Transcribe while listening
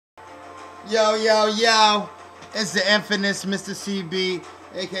Yo, yo, yo. It's the infamous Mr. CB,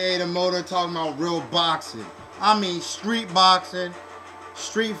 aka the Motor, talking about real boxing. I mean, street boxing,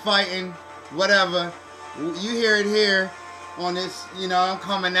 street fighting, whatever. You hear it here on this, I'm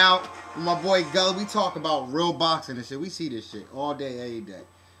coming out with my boy Gully. We talk about real boxing and shit. We see this shit all day, every day.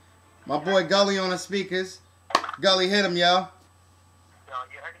 My boy Gully on the speakers. Gully, hit him, yo. Yo,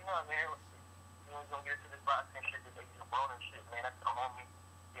 you already know, man. You was gonna get into this boxing shit, this Broner shit, man. That's the homie.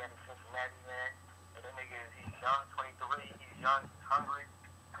 He out of Cincinnati, man. And that nigga he's young, 23. He's young, he's hungry.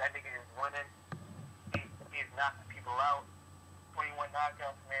 That nigga is winning. He is knocking people out. 21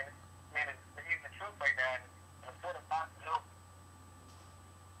 knockouts, man. Man, he's the truth right now. And for the boxing, no.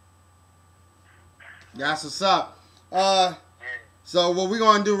 That's what's up. Yeah. So what we're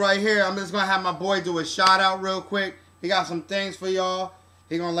gonna do right here, I'm just gonna have my boy do a shout out real quick. He got some things for y'all.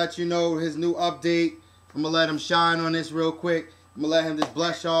 He gonna let you know his new update. I'm gonna let him shine on this real quick. I'm gonna let him just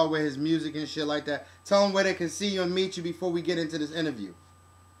bless y'all with his music and shit like that. Tell him where they can see you and meet you before we get into this interview.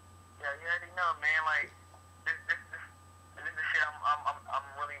 Yeah, you already know, man. Like this is shit I'm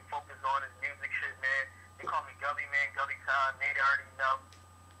really focused on is music shit, man. They call me Gully, man. Gully Time. They already know.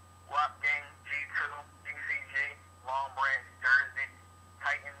 WAP Gang, G2, GCG, Long Branch, Jersey,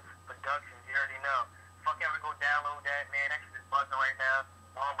 Titans, Productions. You already know. Fuck ever go download that, man. That shit is buzzing right now.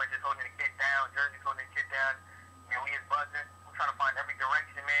 Long Branch is holding the kid down. Jersey's holding the kid down. You know, we is buzzing. I'm trying to find every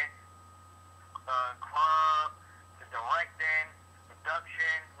direction, man. Club, the directing,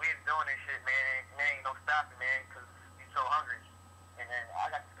 production. We is doing this shit, man. And there ain't no stopping, man, because we so hungry. And then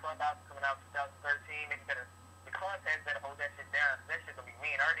I got this club out coming out 2013. The club has better hold that shit down. That shit gonna be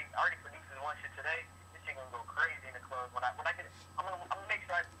mean. I already produced this one shit today. This shit gonna go crazy in the club. When I get it, I'm gonna make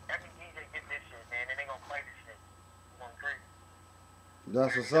sure every DJ get this shit, man. And they gonna play this shit. It's going crazy.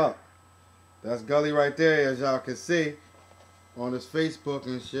 That's what's up. That's Gully right there, as y'all can see on his Facebook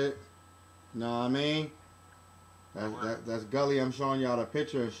and shit. Know what I mean? That's Gully. I'm showing y'all the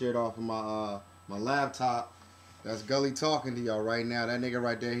picture and shit off of my laptop. That's Gully talking to y'all right now. That nigga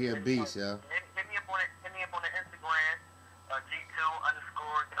right there, he a beast, yo. Hit me up on the Instagram,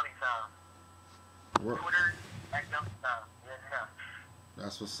 G2_Gully Time. Twitter, @Gully Time. Yeah.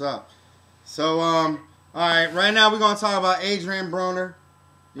 That's what's up. So, all right, right now we're gonna talk about Adrien Broner.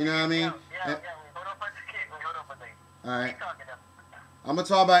 You know what I mean? Yeah. Hold on for a second. All right. Keep talking now. I'm gonna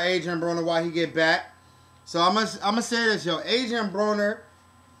talk about Adrien Broner while he get back. So I'm gonna say this, yo. Adrien Broner,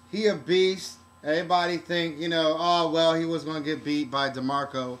 he a beast. Everybody think, oh well, he was gonna get beat by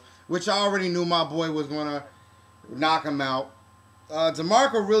Demarco, which I already knew my boy was gonna knock him out.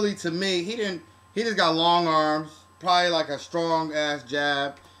 Demarco really, to me, he just got long arms, probably like a strong ass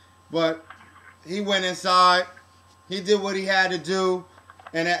jab, but he went inside, he did what he had to do,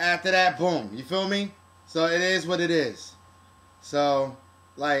 and then after that, boom, you feel me? So it is what it is. So,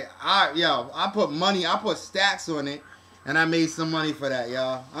 like, I put money, I put stacks on it, and I made some money for that,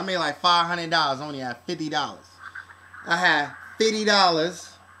 y'all. I made like $500, only had $50. I had $50,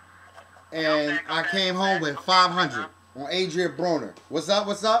 and I came home with $500 on Adrien Broner. What's up?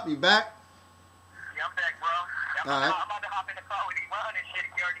 You back? Yeah, I'm back, bro. All right. I'm about to hop in the car with him and shit.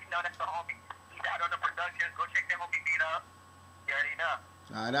 You already know that's the homie. He got on the production. Go check that homie beat up. You already know.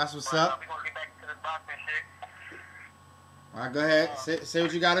 All right, that's what's But, up. we gonna get back into this boxing shit. All right, go ahead. Say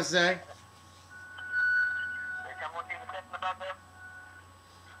what you got to say.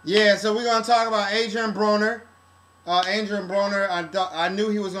 Yeah, so we're going to talk about Adrien Broner. Adrien Broner, I knew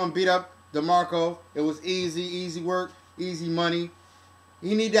he was going to beat up Demarco. It was easy work, easy money.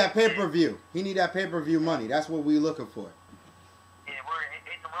 He need that pay-per-view. He need that pay-per-view money. That's what we looking for. Yeah, we're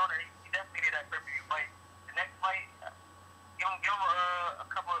Adrien Broner. He definitely need that pay-per-view fight. The next fight, give him a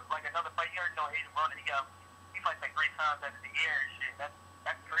couple of, like another fight. You already know Adrien Broner. He fights like 3 times out of the year and shit. That's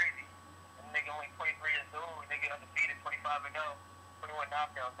crazy. And nigga only 23 years old. Nigga undefeated, 25-0, 21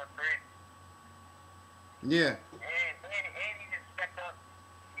 knockouts. That's crazy. Yeah. And he just stepped up.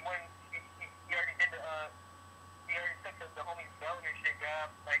 He already did he already took the homie's belt and shit, guy.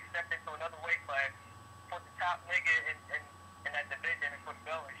 Like stepped into another weight class. Put the top nigga in that division and put the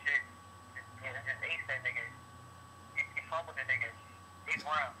belt and shit. And just ace that nigga. He fumbled the nigga. 8th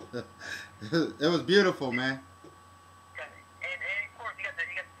round. It was beautiful, man. And of course he got the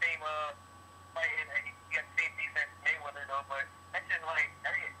same fight and he got the same defense Mayweather though, but that's just like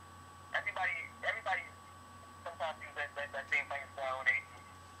everybody sometimes use that same fighting style when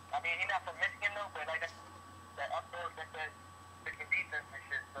I mean he's not from Michigan though, but like that up north, that Michigan defense and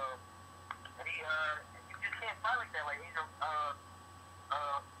shit, so and you just can't fight like that, like he's Rob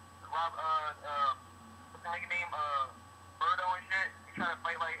what's the name Birdo and shit. He's trying to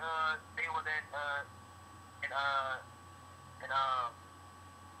fight like Mayweather and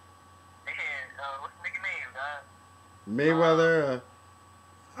Mayweather.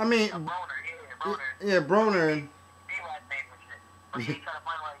 I mean, Broner, Broner. yeah, Broner. D-Lab name and shit. But he trying to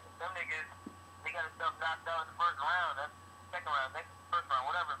find, like, them niggas, they got himself knocked out in the first round. That's second round, next first round,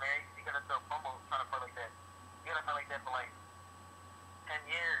 whatever, man. He got himself fumbled trying to fight like that. He got to fight like that for, like, 10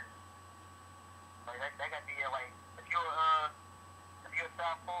 years. Like, that got to be, like, if you're a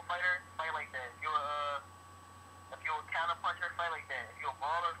southpaw fighter, fight like that. If you're a counter puncher, fight like that. If you're a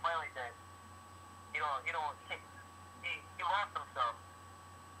brawler, fight like that. He lost himself.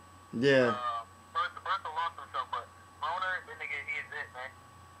 Yeah. Bertha lost himself, but Broner, that nigga, he is it, man.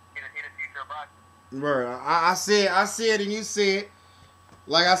 He the future of boxing. Word. I see it, and you see it.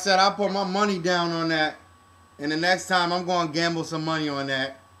 Like I said, I put my money down on that, and the next time I'm going to gamble some money on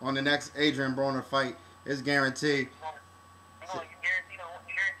that, on the next Adrien Broner fight. It's guaranteed. You guarantee to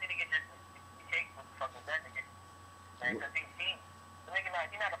get your cake with fucking that nigga. Man, because the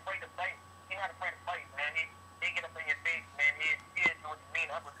nigga not afraid to fight. He not afraid to fight, man. He get up in your face, man. He is what you mean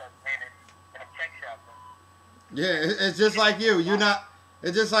uppercuts, man, and a check shot, man. Yeah, it's just like you.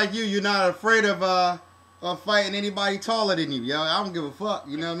 It's just like you. You're not afraid of fighting anybody taller than you. Yo, I don't give a fuck.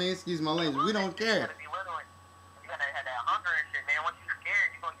 You know what I mean? Excuse my language. We don't care. You gotta have that hunger and shit, man. Once you're scared,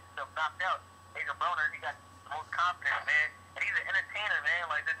 you're gonna get yourself knocked out. Adrien Broner, he got the most confidence, man. And he's an entertainer, man.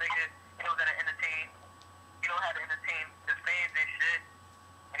 Like, this nigga, he knows how to entertain. He knows how to entertain his fans and shit.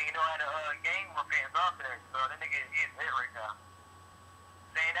 And he know how to gang with fans off of that. So that nigga, he is it right now.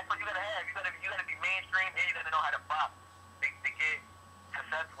 Saying that's what you gotta have. You gotta be mainstream and you gotta know how to box to get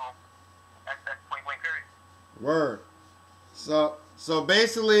successful. That's point blank period. Word. So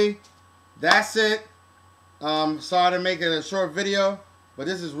basically, that's it. Sorry to make it a short video, but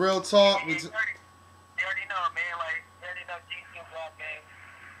this is real talk. You already know, man. Like, you already know GC Vlog Gang,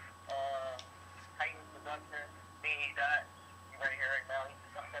 Titans Production, me, he died. He's right here right now. He's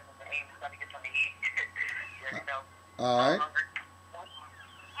trying to get something to eat. You already know. All right.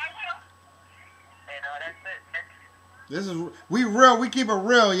 And that's it, man. This is we real. We keep it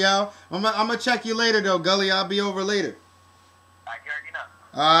real, yo. I'm gonna check you later, though, Gully. I'll be over later. You already know.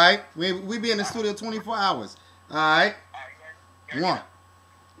 All right. We be in the studio 24 hours. All right. One.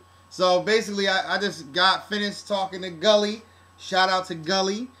 So basically, I just got finished talking to Gully. Shout out to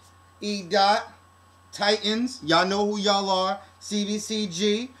Gully, E-Dot, Titans. Y'all know who y'all are.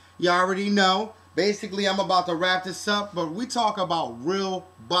 CBCG. Y'all already know. Basically, I'm about to wrap this up, but we talk about real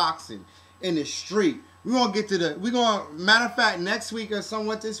boxing in the street. We're going to get to matter of fact, next week or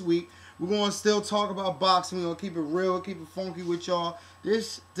somewhat this week, we're going to still talk about boxing. We're going to keep it real, keep it funky with y'all.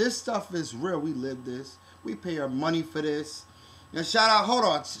 This stuff is real. We live this. We pay our money for this. And shout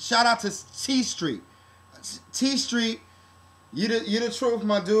out to T Street. T Street, you the truth,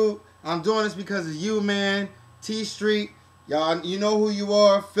 my dude. I'm doing this because of you, man. T Street, y'all, you know who you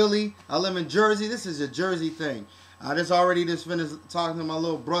are. Philly. I live in Jersey. This is a Jersey thing. I just finished talking to my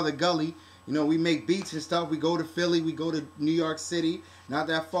little brother Gully. You know, we make beats and stuff. We go to Philly. We go to New York City. Not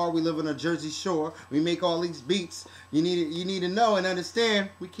that far. We live on the Jersey Shore. We make all these beats. You need to know and understand.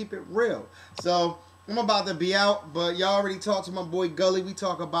 We keep it real. So I'm about to be out, but y'all already talked to my boy Gully. We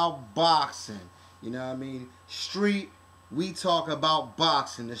talk about boxing. You know what I mean? Street. We talk about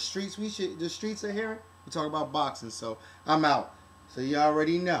boxing. The streets are here. We talk about boxing. So I'm out. So you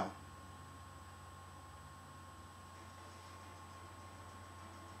already know.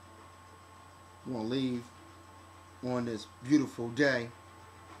 We're going to leave on this beautiful day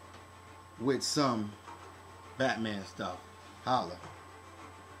with some Batman stuff. Holla.